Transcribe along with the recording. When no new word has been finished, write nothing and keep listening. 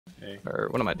Or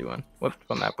what am I doing? What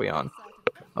map we on?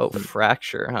 Oh,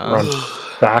 Fracture, huh? We're on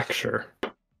Fracture.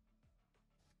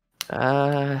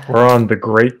 We're on the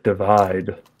Great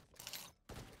Divide.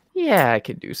 Yeah, I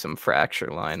could do some Fracture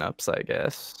lineups, I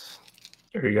guess.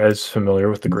 Are you guys familiar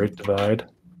with the Great Divide?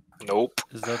 Nope.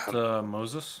 Is that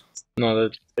Moses? No,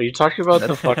 are you talking about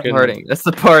the fucking parting? That's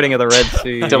the parting of the Red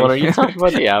Sea. Dylan, are you talking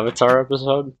about the Avatar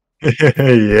episode?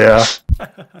 Yeah.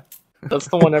 That's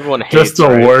the one everyone hates. Just the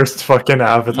right? worst fucking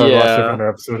Avatar Yeah. Monster Hunter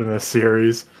episode in this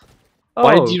series.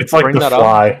 Why did you It's like bring The that up?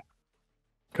 Fly.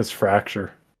 Because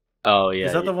Fracture. Oh yeah.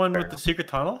 Is that the one with the secret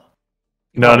tunnel?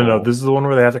 No. This is the one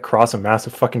where they have to cross a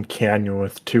massive fucking canyon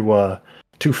with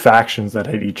two factions that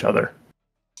hate each other.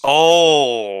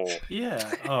 Oh.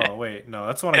 Yeah. Oh wait, no,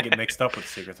 that's the one I get mixed up with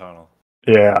secret tunnel.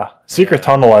 Yeah. Secret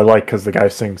Tunnel I like because the guy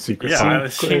sings Secret Tunnel. Yeah,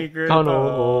 the secret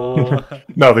Tunnel. tunnel.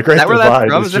 No, the Great Is that where that's Divide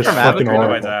from? is Is it just from fucking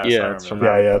Avatar? horrible. Yeah, it's from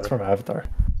Yeah, it's from Avatar.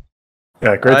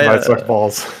 Yeah, Great I, Divide sucks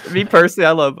balls. Me personally,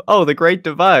 I love. Oh, the Great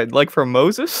Divide, like from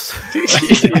Moses.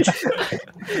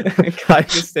 Guy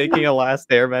mistaking a Last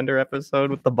Airbender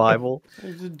episode with the Bible.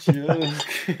 It's a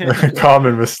joke.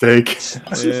 Common mistake.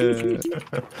 Yeah.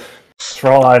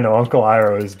 For all I know, Uncle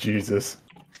Iroh is Jesus.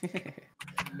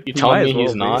 You telling might me as well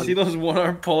he's be. not? See those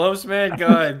one-arm pull-ups, man?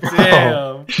 God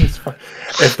damn.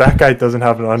 If that guy doesn't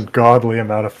have an ungodly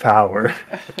amount of power,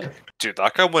 Dude,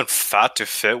 that guy went fat to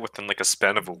fit within like a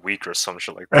span of a week or some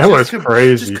shit like that that. was Just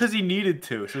crazy. because he needed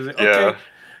to. So he was like, Yeah. okay,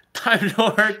 time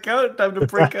to work out, time to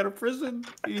break out of prison.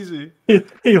 Easy.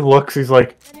 He looks, he's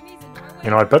like,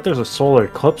 you know, I bet there's a solar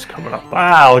eclipse coming up.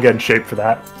 Ah, I'll get in shape for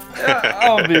that. Yeah,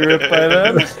 I'll be ripped by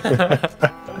then.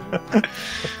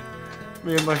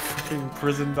 Me and my fucking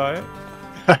prison diet.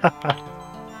 Oh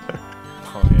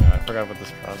yeah, I forgot about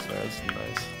this process. That's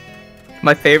nice.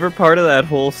 My favorite part of that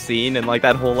whole scene and like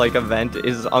that whole like event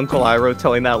is Uncle Iroh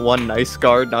telling that one nice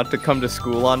guard not to come to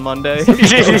school on Monday.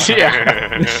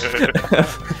 Yeah.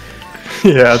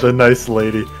 Yeah, the nice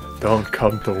lady. Don't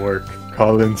come to work.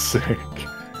 Call in sick.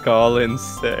 Call in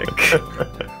sick.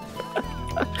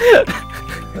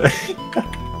 It's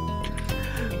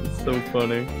so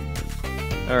funny.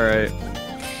 Alright.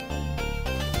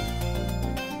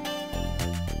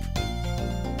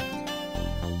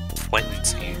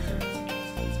 Wednesday.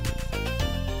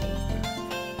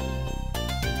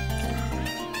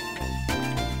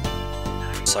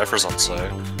 Cypher's on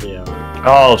site. Yeah.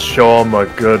 I'll show him a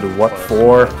good what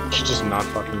for. She's just not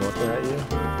fucking looking at you.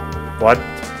 What?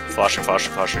 Flashing.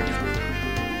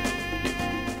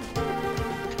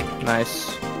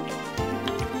 Nice. Do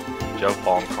you have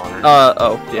bomb, Connor?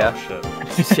 Oh, yeah. Shit.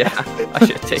 Yeah, I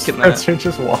should have taken that. Spencer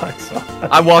just walks off.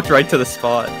 I walked right to the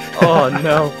spot. Oh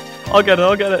no. I'll get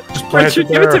it. Just plant Richard,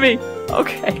 it give it to there. me!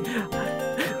 Okay.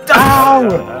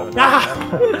 Ow!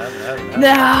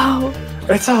 No!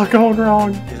 It's all going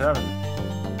wrong. He's having.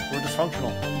 We're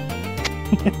dysfunctional.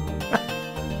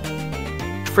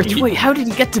 Fritz, wait, how did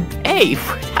you get to A?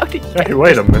 How did you Hey,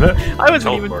 wait a minute. I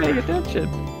wasn't even Teleport. paying attention.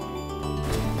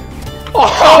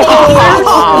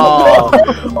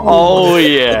 Oh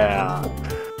yeah.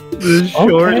 The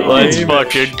short Let's game.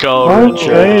 fucking go, Richard.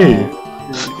 Okay.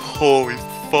 Holy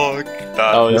fuck.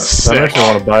 That was That sick. makes me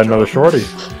want to buy another shorty.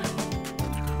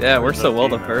 Yeah, we're so well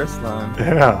the first time.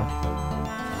 Yeah.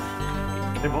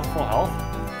 They both full health?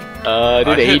 I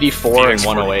did I hit 84 and Phoenix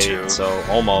 108, 42. so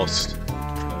almost. Good,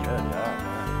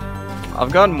 yeah.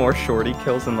 I've gotten more shorty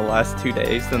kills in the last 2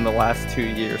 days than the last 2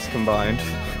 years combined.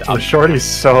 The shorty's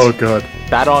so good.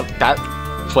 That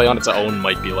play on its own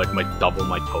might be like double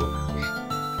my total.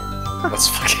 That's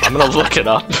fucking. I'm gonna look it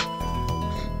up.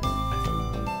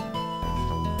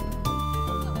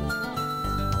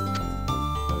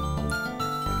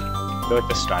 I feel like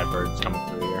the sky bird's coming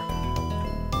through here.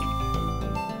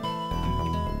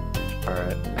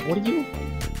 Alright. What are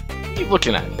you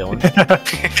looking at, Dylan?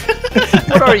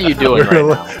 What are you doing right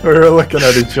now? We were looking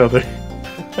at each other.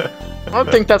 I don't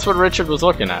think that's what Richard was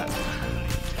looking at.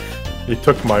 He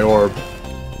took my orb.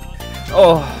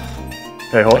 Oh,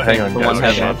 Hey, hang on, the guys. one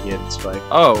head- Champion spike.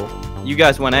 oh, you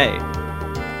guys went A.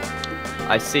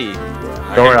 I see.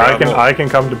 Don't worry, I can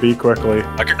come to B quickly.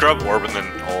 I could grab orb and then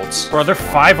holds. Bro, they're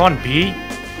 5 on B?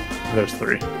 There's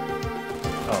 3.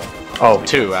 Oh. Oh,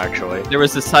 2 actually. There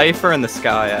was the Cypher and the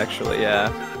Sky, actually, yeah.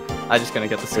 I'm just gonna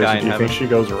get the Sky in do you heaven. think she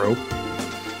goes rope?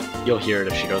 You'll hear it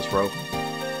if she goes rope.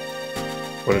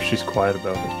 What if she's quiet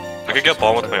about it? I could get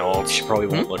bomb with my ults. She probably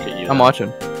won't look at you. I'm then.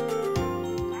 watching.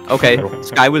 Okay,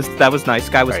 that was nice.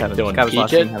 Sky was Alright, heaven. Dylan, Sky was peek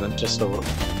last it, in heaven. just a little.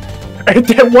 It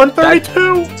did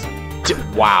 132!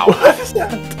 Wow. What is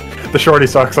that? The shorty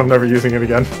sucks, I'm never using it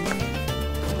again.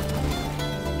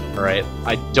 Alright,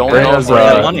 I don't Ray know has, if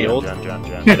I uh, one healed. I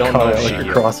don't know Caught if it she like a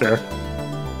healed. crosshair.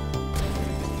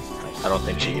 I don't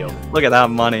think she healed. Look at that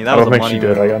money. That I was don't a think money she did.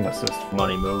 move. I got an assist.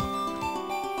 Money move.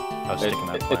 I was sticking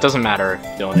that. It doesn't matter,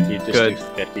 Dylan. If you just Good. do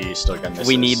 50, you still get an assist.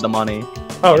 We need the money.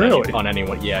 Oh, On really? on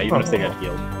anyone, yeah, even if they get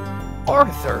healed.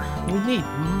 Arthur, we need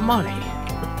money.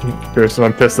 Pearson,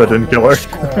 I'm pissed I didn't kill her.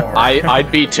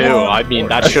 I'd be too. I mean,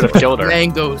 that should have killed her.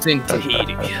 Mangoes in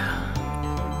Tahiti.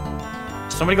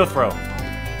 Somebody go throw.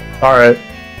 Alright.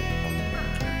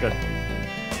 Good.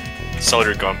 Sell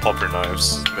your gun, pop your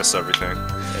knives, miss everything.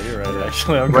 Yeah, you're right.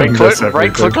 Actually, I'm Right going. click, Miss right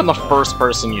everything. click on the first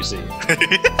person you see.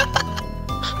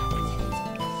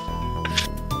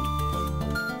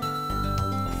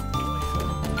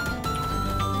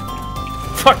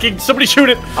 Fucking somebody shoot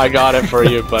it! I got it for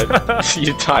you, but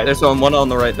you died. There's one on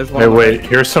the right. There's one Hey, on the wait.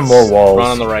 Here's some more walls. One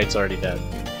on the right's already dead.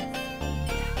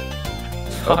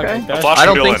 right. Okay. That's- Flash I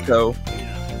don't Dylan. think so.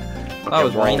 That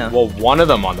was well, Rena. well, one of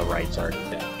them on the right's already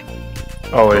dead.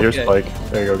 Oh, wait. Here's Okay.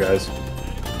 Spike. There you go, guys.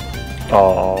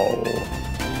 Oh.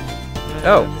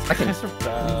 Oh, I can. Guys are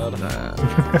bad.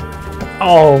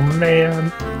 Oh,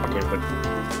 man. Okay, but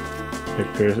Hey,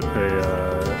 Pearson. Hey,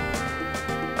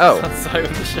 Oh, Outside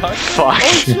of the shot. fuck.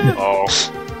 Oh,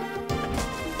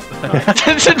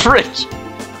 That's it, Rich.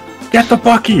 Get the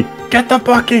Bucky! Get the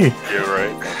Bucky! you're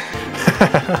right.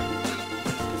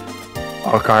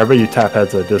 Oh, Connor, I bet you tap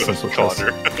heads at a distance with this.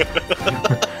 Connor.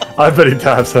 I bet he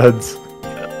taps heads.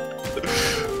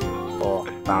 Oh,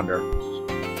 found her.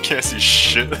 Can't see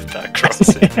shit at that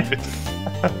crossing.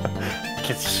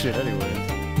 Can't see shit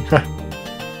anyways.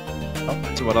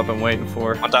 that's what I've been waiting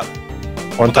for. On that,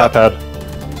 One tap head.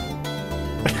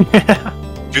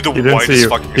 do the He didn't see widest you.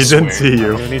 fucking He swing. didn't see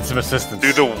you. You need some assistance.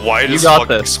 Do the widest You got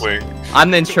fucking this. swing.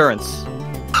 I'm the insurance.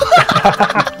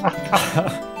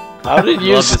 How did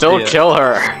you Love to still see it. kill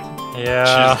her?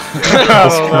 Yeah. Jeez. I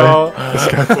don't know. This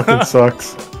guy fucking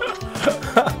sucks.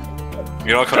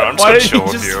 You know what, Connor, I'm Why just did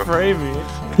gonna he chill with just you. spray me?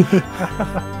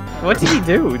 What did he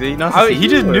do? Did he not see He you,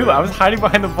 just knew. or- I was hiding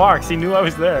behind the box. He knew I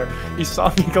was there. He saw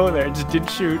me go there and just didn't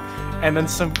shoot. And then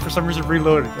for some reason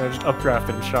reloaded. And I just updrafted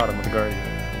and shot him with the guardian.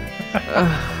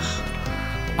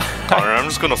 Connor, I'm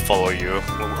just gonna follow you.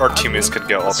 Our teammates could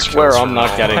get all I the swear kills I'm from not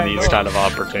now getting on. I these know. kind of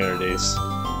opportunities.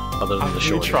 Other than I'm the really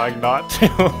short. trying not to.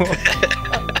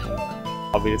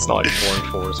 I mean, it's not like 4 and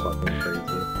 4 is fucking crazy.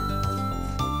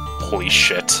 Holy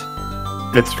shit.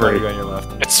 It's free. You on your left.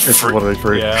 It's It's free. literally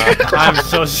free. Yeah, I'm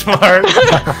so smart.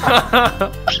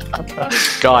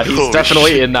 God, he's Holy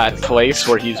definitely shit. in that place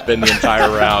where he's been the entire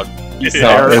round. He's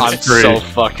Yeah, there. it's I'm free. so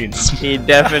fucking smart. He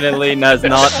definitely does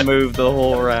not move the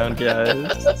whole round,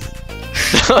 guys.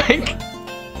 Like,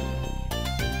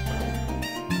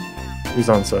 He's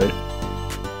on site.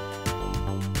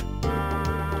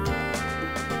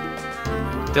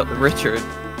 Richard.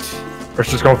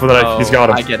 Richard's going for the knife. Oh, He's got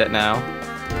him. I get it now.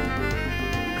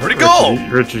 Where'd he go?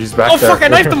 Richard, he's back Oh there. fuck! I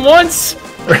knifed him once.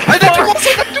 I did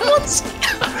it once!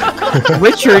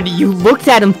 Richard, you looked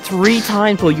at him 3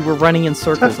 times while you were running in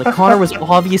circles. Like Connor was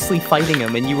obviously fighting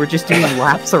him, and you were just doing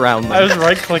laps around I him. was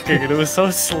right clicking and it was so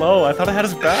slow. I thought I had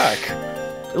his back.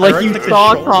 Like right you clicked his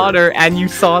saw shoulder. Connor, and you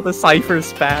saw the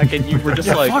Cypher's back, and you were just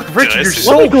Yeah, like, fuck, Richard, Did I you're see-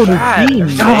 so Let me go to bad.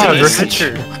 B, God, man.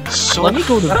 Richard. Let me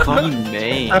go to B,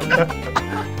 man.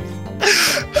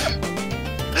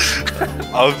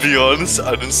 I'll be honest,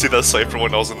 I didn't see that Cypher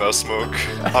when I was in that smoke.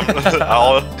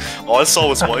 All I saw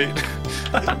was white.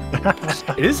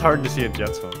 It is hard to see in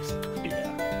jet smokes.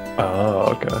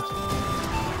 Oh, okay.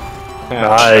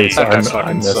 Nice. That guy's I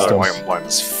fucking missed sucks. him. I'm blind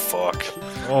as fuck.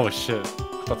 Oh shit.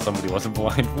 Thought somebody wasn't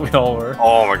blind. We all were.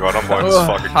 Oh my god, I'm blind as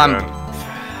fuck I'm- again.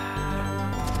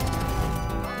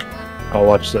 I'll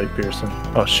watch site, Pearson.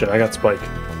 Oh shit, I got Spike.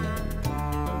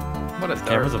 What a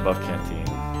Camera's dart. above canteen.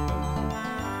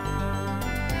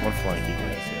 One flank, you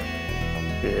guys.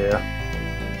 Yeah.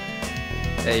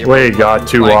 Hey, you're We both got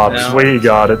fucking 2 flanked ops. now. We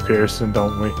got it, Pearson,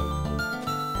 don't we?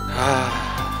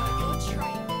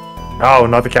 Oh,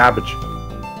 not the cabbage.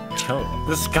 Yo,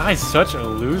 this guy's such a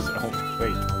loser. Oh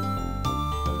wait.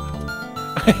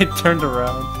 It turned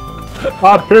around.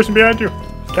 Ah, Pearson behind you.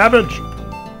 Cabbage.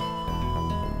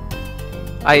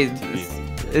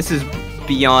 This is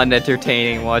beyond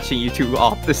entertaining watching you two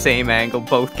off the same angle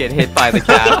both get hit by the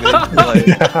cabbage. Like,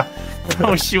 Yeah.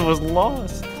 Oh, she was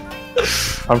lost.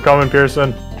 I'm coming,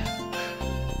 Pearson.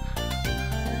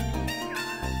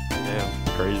 Damn,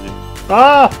 crazy.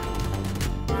 Ah!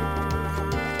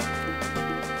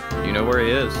 you know where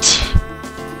he is.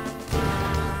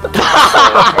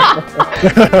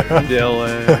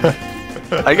 Dylan.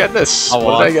 I got this. I'll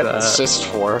What did I watch get an that. assist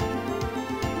for? Did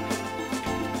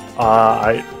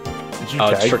you Oh,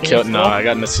 it's tag for me kill. and No, stuff? I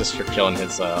got an assist for killing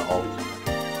his ult.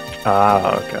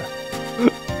 Ah, okay.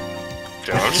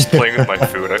 Dude, I'm just playing with my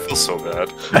food. I feel so bad.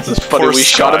 This is funny. Poor We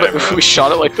shot Sky, it. man. We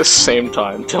shot it like the same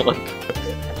time, Dylan.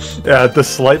 Yeah, the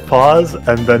slight pause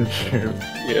and then shoot.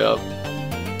 Yeah.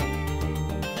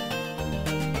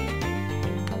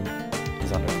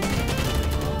 He's under.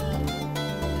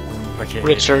 Okay.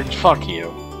 Richard, fuck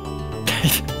you.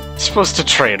 You're supposed to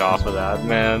trade off of that,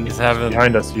 man. He's having.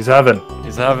 Behind us. He's having.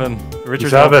 He's having. Richard's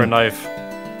He's out for a having. knife.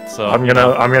 So I'm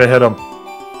gonna hit him.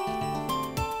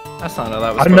 That's not how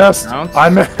that was I supposed missed. to pronounce. I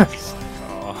missed.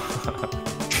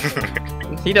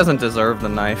 Oh. He doesn't deserve the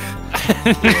knife.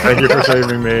 Thank you for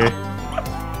saving me.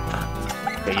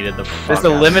 Baited the fuck There's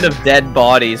a out. limit of dead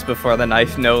bodies before the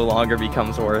knife no longer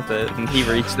becomes worth it, and he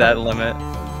reached that limit.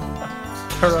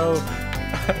 Bro.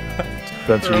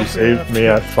 Spencer, you saved me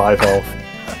at 5 health.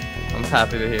 I'm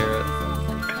happy to hear it.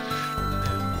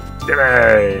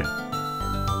 Gimme!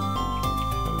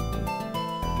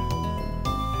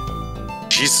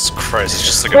 Jesus Christ, it's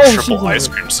just like a triple ice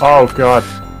cream sandwich. Oh god.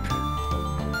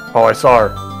 Oh, I saw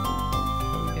her.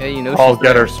 Yeah, you know. I'll she's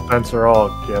get there. her, Spencer. I'll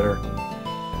get her.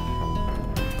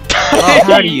 Oh,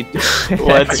 how do you do it?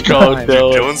 Let's go, Every time.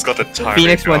 Dylan. Dylan's got the time.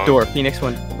 Phoenix went door. Phoenix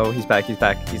went. Oh, he's back. He's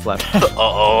back. He's left.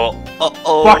 Uh-oh.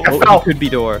 Uh-oh. Fuck, I Oh, fell. he could be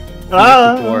door.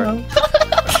 Ah!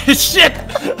 Shit!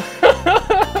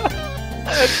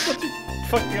 That's such a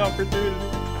fucking opportunity.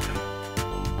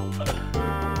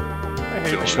 I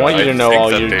just want you to know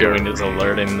all you're doing is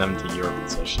alerting them to your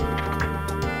position.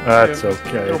 That's It'll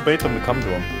okay. bait them to come to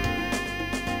him.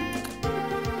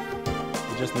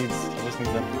 He just needs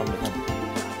them to come to him.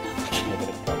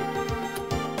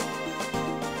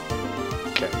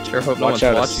 Okay. Sure hope no Watch one's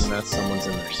out! watching this. Someone's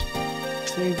in there.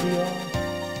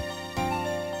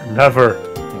 Never.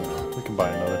 We can buy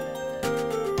another.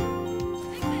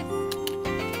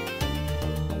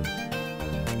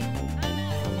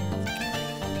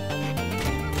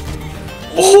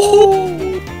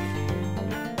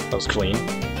 That was clean.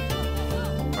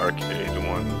 Arcade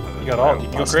one. You got all- you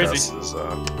can go Last crazy. guess is,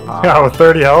 Yeah, with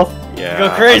 30 health. Yeah. Go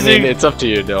crazy. I mean, it's up to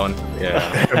you, Dylan. Yeah.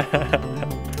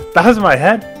 That was my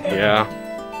head. Yeah.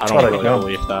 I Thought don't I'd really know.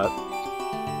 believe that.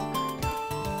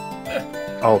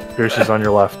 Oh, here she's on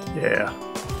your left. Yeah.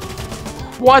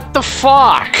 What the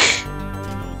fuck?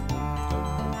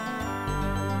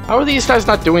 How are these guys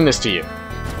not doing this to you?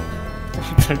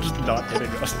 They're just not hitting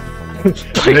us.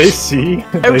 They see.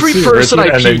 Every they see person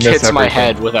Richard I and they peek miss hits my everything.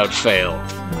 head without fail.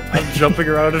 I'm jumping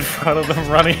around in front of them,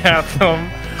 running at them.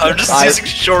 I'm just using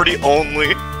shorty only.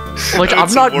 Like, I'm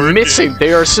It's not working. missing.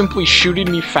 They are simply shooting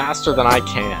me faster than I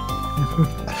can.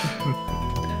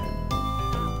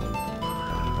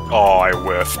 Oh, I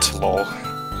whiffed. Lol.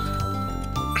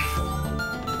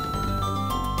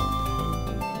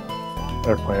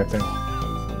 They're planting.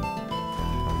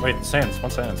 Wait, sands.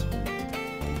 One sands.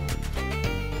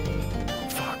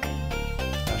 Fuck.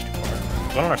 Dash too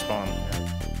far. One on our spawn.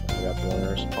 I got the one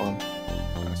respawn.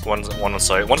 One on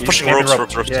site. One's He's pushing camping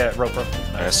ropes. Yeah, rope.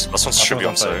 Nice. Last one should be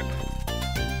on site.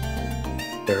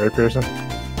 Yeah, right, Pearson?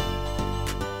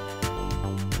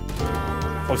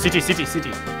 Oh, CT.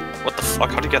 What the fuck?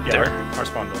 How'd you get Yeah, there? our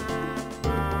spawn build.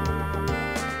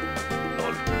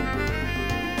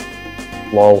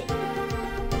 Lol.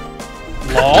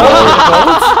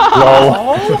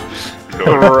 Lol.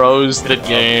 Throws the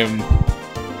game.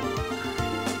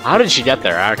 How did she get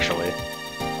there, actually?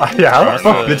 Yeah, how the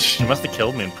fuck did She she... must have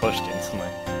killed me and pushed instantly.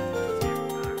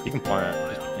 You can plant.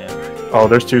 Yeah. Oh,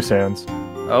 there's 2 sands.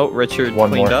 Oh, Richard One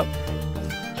cleaned more. up.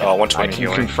 Oh, I 120 can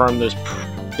healing. confirm there's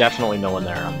definitely no one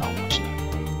there. I'm not watching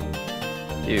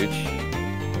it. Huge.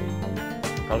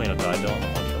 Probably gonna die, Dylan. On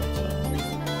one shot,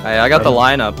 so. Hey, I got the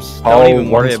lineups. Don't Oh, even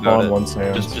worry one about spawn, it. one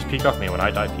sand. Just peek off me when I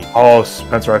die. Peek. Oh,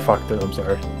 Spencer, I fucked it. I'm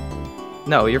sorry.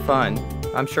 No, you're fine.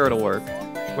 I'm sure it'll work.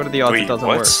 What are the odds Wait, it doesn't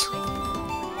what? work? Just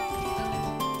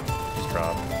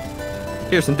drop.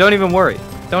 Pearson, don't even worry.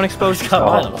 Don't expose He's got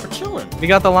yourself. lineup. We're chilling. We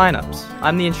got the lineups.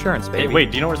 I'm the insurance, Hey, baby. wait.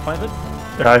 Do you know where it's planted?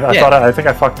 Yeah, I Yeah. thought I think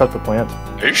I fucked up the plant.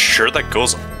 Are you sure that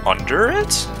goes under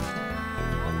it?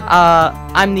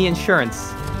 I'm the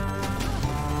insurance.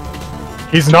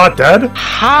 He's not dead?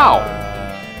 How?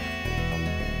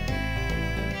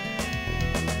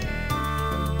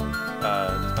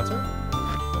 Spencer?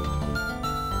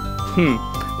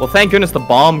 Well, thank goodness the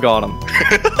bomb got him. When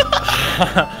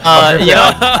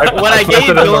I gave planted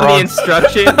in the Dylan the wrong-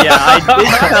 instruction, yeah, I did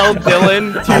tell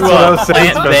Dylan That's what I to was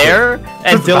saying, plant Spencer. there,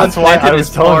 and Dylan That's why planted I was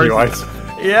as telling you. far I, as-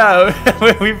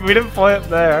 Yeah, we didn't plant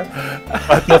there.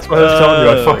 that's why I was telling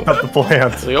you. I fucked up the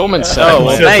plant. The Omen said. Oh, it.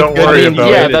 well, Shit, thank don't worry goodness about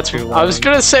you it. Yeah, waited that's. too I was long.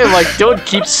 gonna say, like, Dylan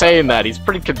keeps saying that. He's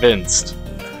pretty convinced.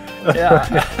 Yeah.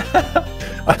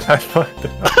 I fucked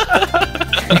it up.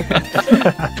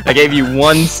 I gave you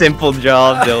one simple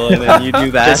job, Dylan, and you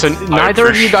do that. Okay, so neither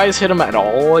of you guys hit him at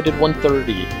all. I did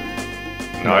 130.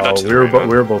 No, I got we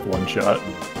were both one shot.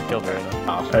 Killed Reyna.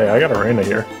 Oh. Hey, I got a Reyna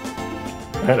here.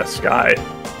 I had a Sky.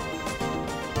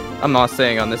 I'm not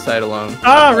staying on this side alone.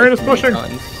 Ah, Reyna's pushing.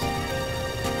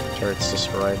 Sure, it's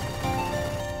destroyed.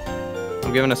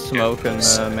 I'm giving a smoke and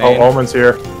Oh, main. Omen's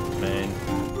here. Main.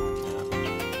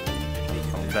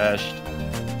 Dashed.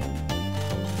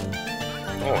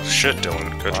 Oh shit,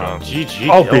 Dylan. Good Wow. job. GG.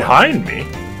 Oh, Dylan. behind me.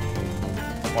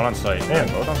 One on site. Man.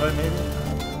 Both on site, maybe?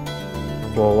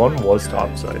 Well, one was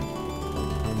top side.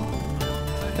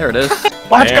 There it is.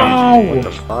 Let's Damn, go! What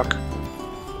the fuck?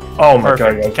 Oh my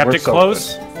Perfect. god, Kept we're it so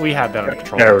close. We had better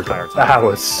control. There we the go. entire time. That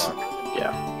was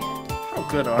Yeah. How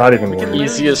good are not we? even We can worried. literally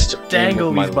Easiest dangle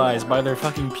game of these my buys by their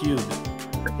fucking pubes.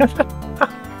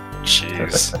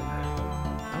 Jeez.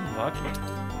 I'm lucky.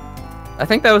 I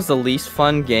think that was the least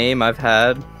fun game I've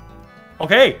had.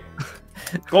 Okay.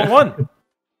 Gold 1.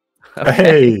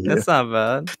 Hey. That's not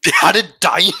bad. They had a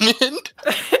diamond?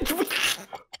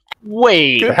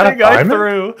 Wait, They had a Thing I diamond?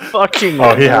 threw. fucking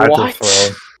Oh, he had what? to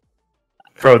throw.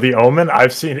 Bro, the Omen,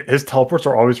 I've seen his teleports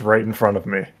are always right in front of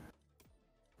me.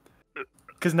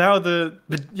 Because now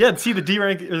yeah, see the D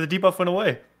rank or the debuff went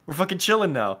away. We're fucking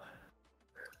chilling now.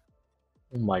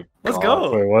 Oh my Let's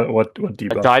God. go. Wait, what I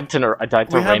debuff? died to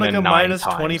We had Reyna like a 9 minus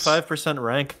times. 25%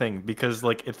 rank thing because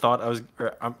like it thought I was,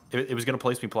 it was gonna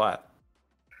place me plat,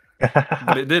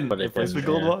 but it didn't. But it it placed me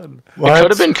didn't, gold yeah. 1. It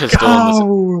could have been because Dylan was.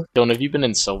 Go! Dylan, have you been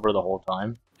in silver the whole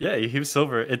time? Yeah, he was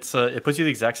silver. It's it puts you the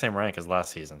exact same rank as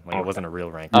last season. Like it wasn't a real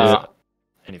rank. Uh,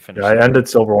 And you finished. Yeah, I ended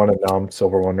silver 1 and now I'm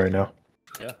silver 1 right now.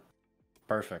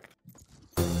 Perfect.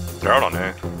 They're out on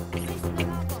A.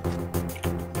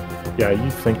 Yeah, you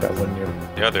think that, wouldn't you?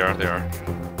 Yeah, they are. They are.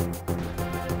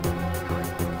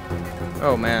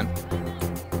 Oh man.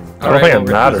 I don't think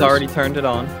it matters. He's already turned it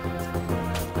on.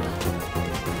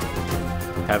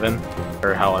 Heaven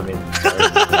or hell? I mean,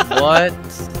 What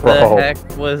the Bro.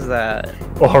 heck was that?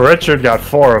 Well, Richard got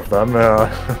 4 of them.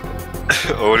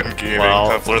 Odin Gaming.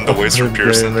 Well, I've learned the ways from Odin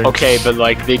Pearson. Gaming. okay, but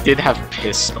like they did have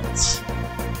pistols.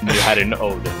 You had an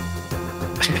Odin.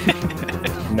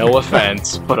 No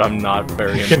offense, but I'm not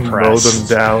very You can mow impressed.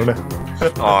 them down.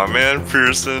 Aw man,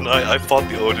 Pearson. I fought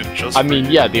the Odin just I for mean,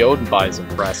 you. yeah, the Odin buy is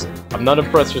impressive. I'm not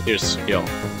impressed with your skill,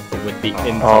 but with the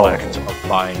intellect of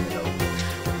buying an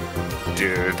Odin.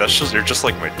 Dude, that's just you're just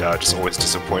like my dad, just always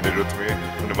disappointed with me,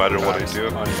 no matter what I do.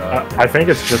 On God. I think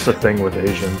it's just a thing with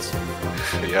Asians.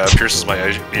 Yeah, Pearson's my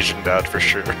Asian dad for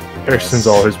sure. Pearson's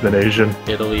always been Asian.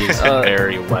 Italy is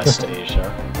very West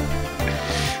Asia.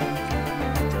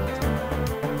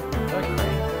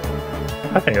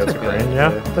 I think that's a crane, yeah.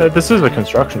 This is a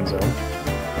construction zone.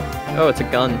 Oh, it's a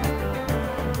gun.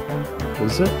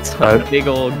 Is it? It's a big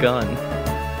old gun.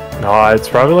 No, it's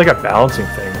probably like a balancing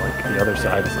thing. Like the other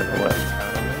side is like a lift.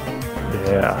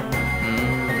 Yeah,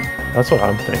 Mm. that's what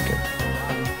I'm thinking.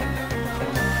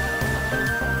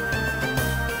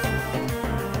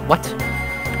 What?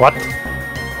 What?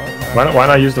 Why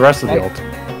not use the rest of the ult?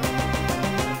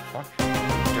 Fuck.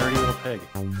 Dirty little pig.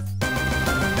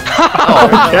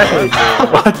 Okay.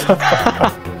 What the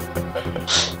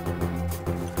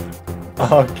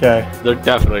fuck? Okay. They're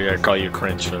definitely gonna call you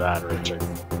cringe for that, Richard.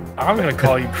 I'm gonna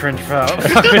call you cringe foul.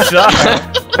 Good job.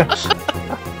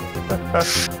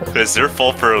 It's their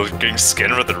fault for getting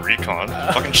skinned with the recon.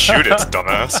 Fucking shoot it,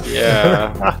 dumbass.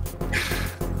 Yeah.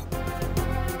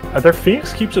 Their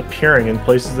Phoenix keeps appearing in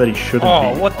places that he shouldn't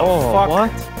Oh, be. what the fuck?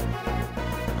 What?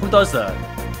 Who does that?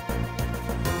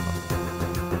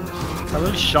 I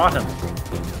literally shot him.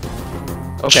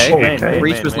 Okay. Okay.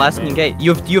 Breach Man, was man, last man. in the gate.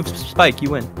 You have Spike. You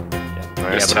win. Yeah,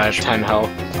 Nice. but I have 10 health.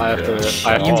 I have to You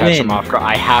catch him win. off guard.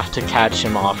 I have to catch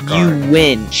him off guard. You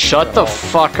win. Shut the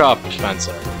fuck up,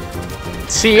 Spencer.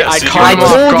 See, Yeah, I see, caught I him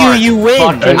off told guard. you win.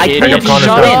 Fucking I idiot. told you Pick up shut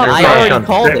Connor's in. gun. I Pick up already gun.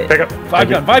 called Pick it. up.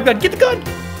 Vibe gun, get the gun!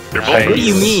 They're both Nice. What do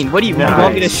you mean? What do you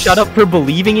want me to Nice. shut up for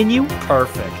believing in you?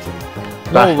 Perfect.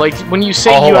 No, like, when you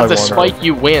say All you I have the want spike,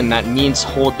 you win, that means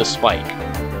hold the spike.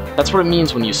 That's what it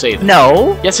means when you say that.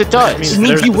 No, Yes, it does. It means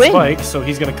there's you the win. Spike, so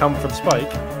he's gonna come for the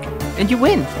spike. and you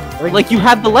win. Like you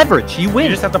have the leverage. You You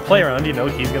win. just have to play around. You know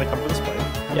he's gonna come for the spike.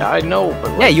 Yeah, I know,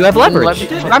 but Yeah, you have didn't leverage.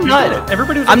 let me- I'm You not. did it.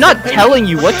 Everybody was I'm on the not same page. telling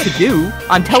you what to do.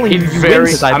 I'm telling you It you win very,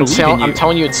 because I believe in you. I'm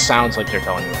telling you, it sounds like you're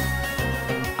telling you.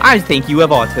 I think you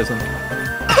have autism.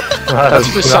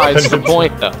 That's besides the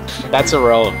point, though. That's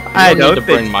irrelevant. You I don't need don't to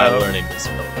bring think my so. learning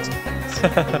disabilities.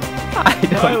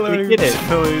 I My don't learning think it is.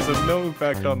 disabilities have no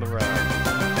impact on the round.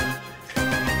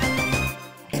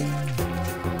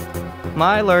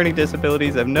 my learning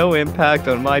disabilities have no impact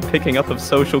on my picking up of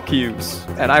social cues,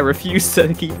 and I refuse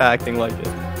to keep acting like it.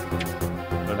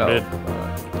 Go mid.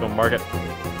 Go market.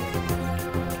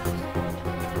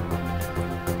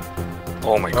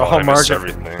 Oh my god, I missed market.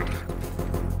 everything.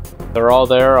 They're all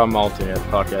there. I'm ulting it.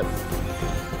 Fuck it.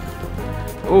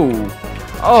 Ooh.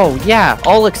 Oh, yeah.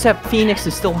 All except Phoenix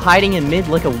is still hiding in mid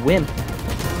like a wimp.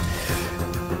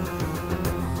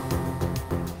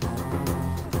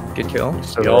 Good kill.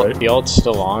 The ult's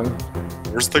still on.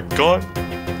 Where's the gun?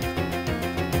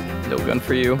 No gun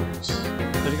for you.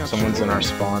 Someone's in our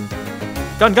spawn.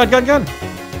 Gun, gun, gun, gun!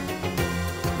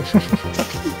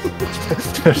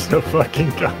 There's no fucking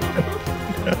gun.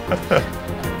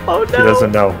 Oh no! He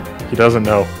doesn't know. He doesn't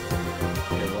know.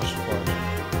 Okay, watch the flash.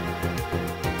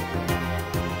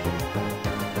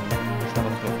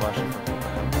 Someone's gonna flash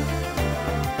it.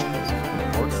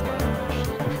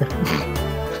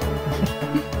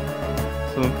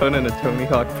 Someone put in a Tony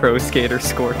Hawk Pro Skater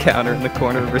score counter in the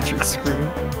corner of Richard's screen.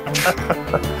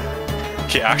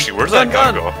 Okay, actually, where's that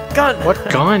gun go? Gun! What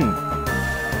gun?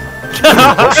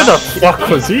 Where the fuck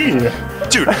was he?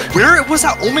 Dude, where was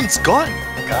that Omen's gun?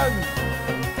 Gun!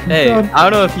 Hey, I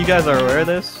don't know if you guys are aware of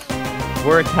this.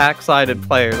 We're attack-sided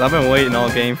players. I've been waiting all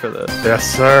game for this. Yes,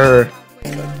 sir.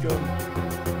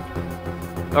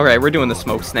 Okay, we're doing the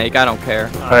smoke snake. I don't care.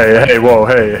 Hey, hey, whoa,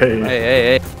 hey, hey.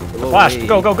 Hey. Whoa, Flash! hey.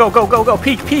 Go, go, go, go, go, go!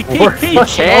 Peek, peek, peek, We're peek! We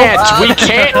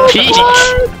can't peek!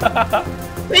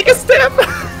 Make a step!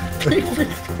 Big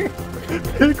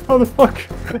motherfucker.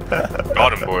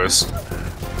 Got him, boys.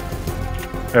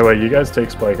 Hey, wait, you guys take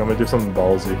Spike. I'm gonna do something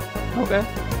ballsy. Okay.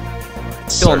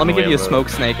 Dylan, let me give you a smoke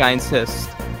snake. I insist.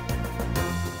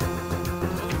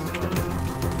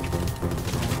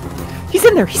 He's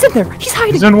in there! He's in there! He's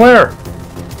hiding! He's in where?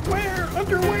 Where?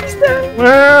 Underwear?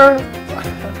 Where?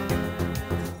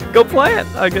 Go plant,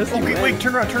 I guess. Oh, wait,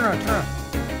 turn around, turn around, turn around.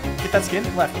 Get that skin.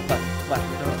 Left, left, left.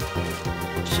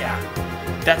 Yeah.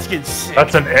 That skin's sick.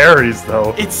 That's an Ares,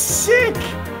 though. It's sick!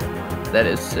 That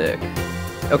is sick.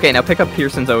 Okay, now pick up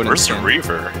Pearson's Odin Where's the skin.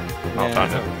 Reaver? Oh, Yeah.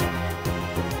 found it.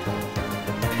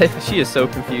 She is so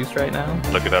confused right now.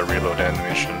 Look at that reload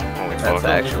animation. Holy That's fuck.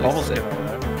 actually Bubble sick. skin over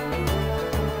there.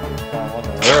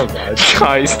 Where am I?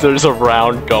 Guys, there's a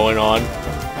round going on.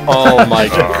 Oh my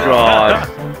god.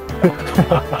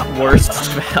 Worst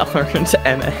Valorant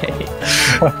NA.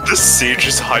 The Siege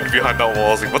just hiding behind that wall.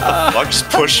 I was like, what the fuck? Just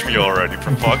push me already,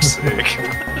 for fuck's sake.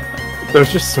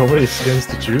 There's just so many skins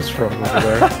to choose from over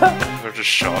there. They're just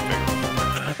shopping.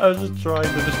 I was just trying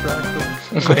to distract them.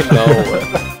 I know.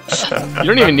 You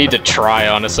don't even need to try,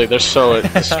 honestly. They're so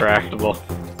distractible.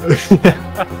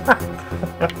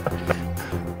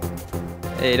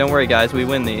 Hey, don't worry, guys. We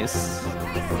win these.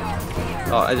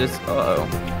 Oh, uh-oh.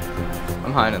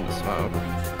 I'm hiding in the smoke.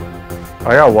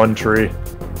 I got one tree.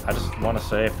 I just want to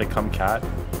say, if they come cat,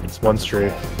 It's one tree.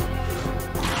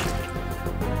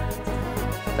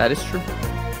 That is true.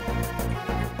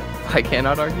 I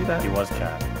cannot argue that. he was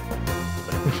cat.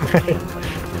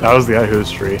 That was the guy who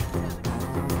was tree.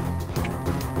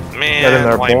 Man, Get in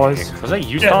there, why boys. me? Was that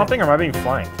you stomping, or am I being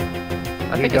flanked? I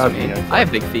You think got it's me, me. I think. I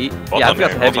have big feet. Both Yeah, on I've got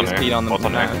there, the both on heaviest there, feet on the both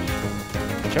on there. match.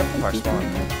 Careful of our spawn.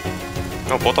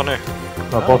 No, both on A.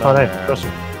 Both on no, A. man. Trust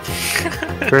me.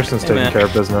 Pearson's Hey, taking man. care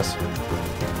of business.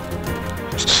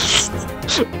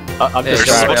 I'm Hey, They're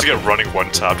just sorry. about to get running one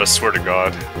tapped, I swear to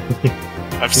god.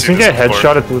 I've He's seen gonna this get before.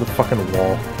 headshotted through the fucking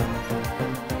wall.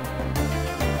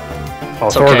 I'll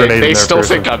It's throw a okay. grenade They in there, still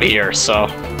Pearson. think I'm here, so.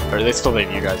 Or they still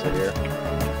think you guys are here.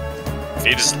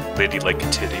 Feet is lady like a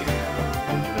titty.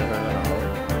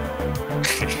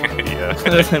 Yeah.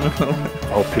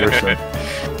 Oh, Pearson.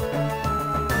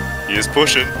 He is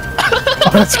pushing.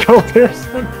 Let's go,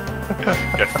 Pearson.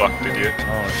 Get fucked, idiot.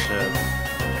 Oh shit.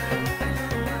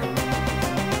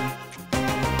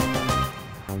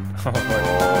 Oh boy.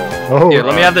 Oh, Here,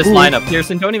 let me have this ooh. lineup.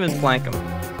 Pearson, don't even flank him.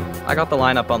 I got the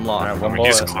lineup unlocked. Alright, I one mean,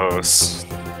 he's bullet. close.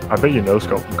 I bet you no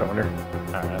scope from corner.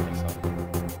 Alright, I think so.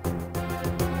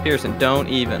 Pearson, don't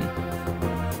even.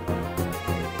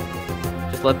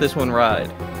 Just let this one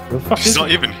ride. Who the fuck He's is not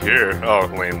he? even here. Oh,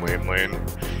 lane.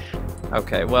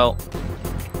 Okay, well,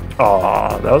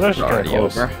 Aw, that was it's actually kind already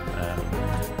of close. over.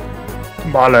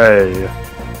 Male.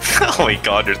 Oh my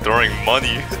god, you're throwing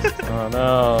money. Oh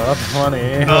no, that's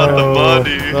funny. Not the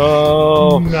money.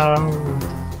 Oh. No.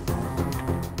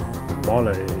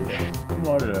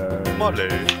 Male. Money.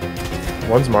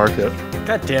 One's market.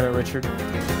 God damn it, Richard.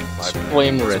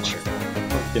 Blame Richard.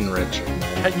 Fucking Richard,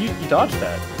 man. You dodged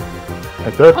that. I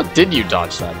did. How did you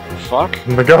dodge that? Fuck.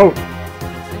 The goat.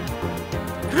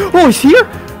 Oh, he's here?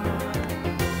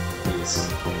 Jeez.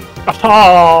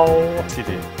 Oh. CT.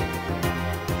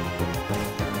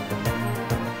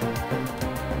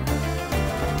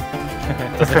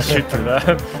 doesn't shoot through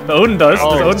that. The Odin does.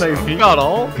 Oh, There's Odin AP. Got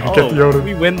all. Get the Oh, Odin.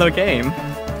 we win the game.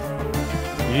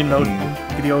 You know,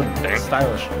 get the Odin. Dang.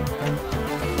 Stylish.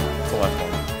 It's the left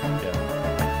one.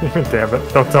 Yeah. Damn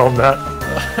it! Don't tell him that.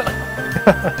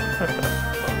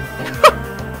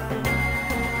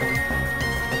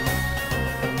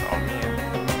 Oh man.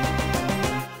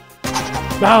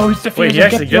 No, he's defusing. Wait, he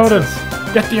actually Get the gets Odin.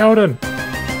 this. Get the Odin.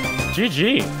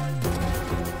 GG.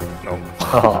 No.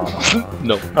 Ah.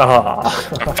 No. Ah.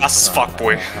 I'm fast as fuck,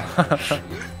 boy.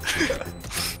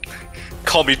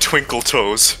 Call me Twinkle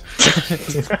Toes.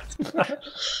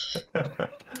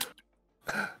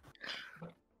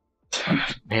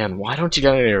 Man, why don't you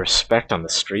get any respect on the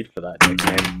street for that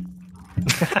nickname?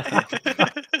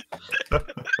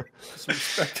 Just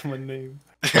respect my name.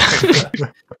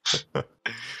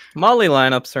 Molly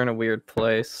lineups are in a weird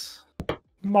place.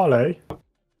 Molly.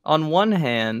 On one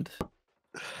hand,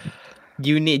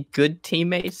 you need good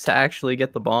teammates to actually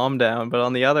get the bomb down, but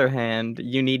on the other hand,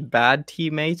 you need bad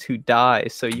teammates who die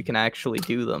so you can actually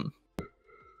do them.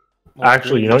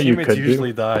 Actually, you know what you teammates could do?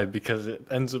 usually die because it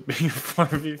ends up being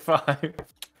 4v5.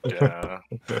 Yeah.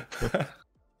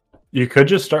 You could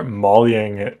just start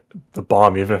mollying the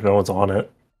bomb even if no one's on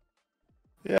it.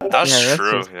 That's Yeah, that's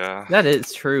true, just- yeah. That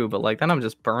is true, but like then I'm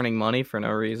just burning money for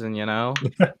no reason, you know?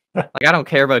 Like I don't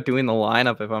care about doing the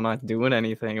lineup if I'm not doing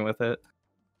anything with it.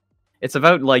 It's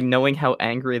about like knowing how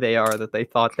angry they are that they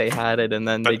thought they had it and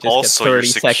then they But just also get you're 30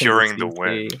 seconds securing of the CC.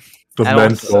 win. The I don't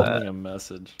mental. see that. Sending a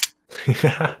message.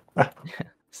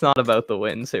 It's not about the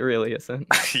wins, it really isn't.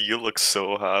 You look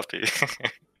so happy.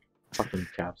 Fucking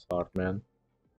caps lock, man.